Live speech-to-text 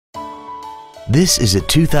This is a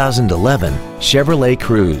 2011 Chevrolet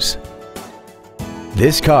Cruze.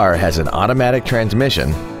 This car has an automatic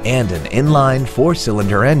transmission and an inline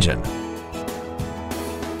 4-cylinder engine.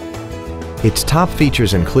 Its top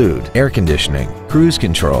features include air conditioning, cruise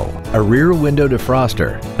control, a rear window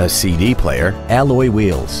defroster, a CD player, alloy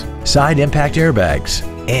wheels, side impact airbags,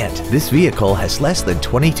 and this vehicle has less than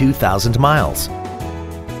 22,000 miles.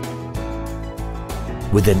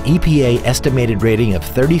 With an EPA estimated rating of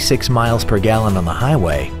 36 miles per gallon on the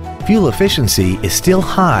highway, fuel efficiency is still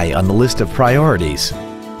high on the list of priorities.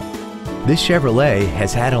 This Chevrolet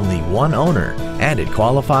has had only one owner and it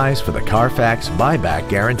qualifies for the Carfax buyback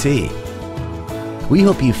guarantee. We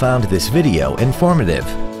hope you found this video informative.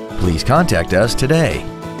 Please contact us today.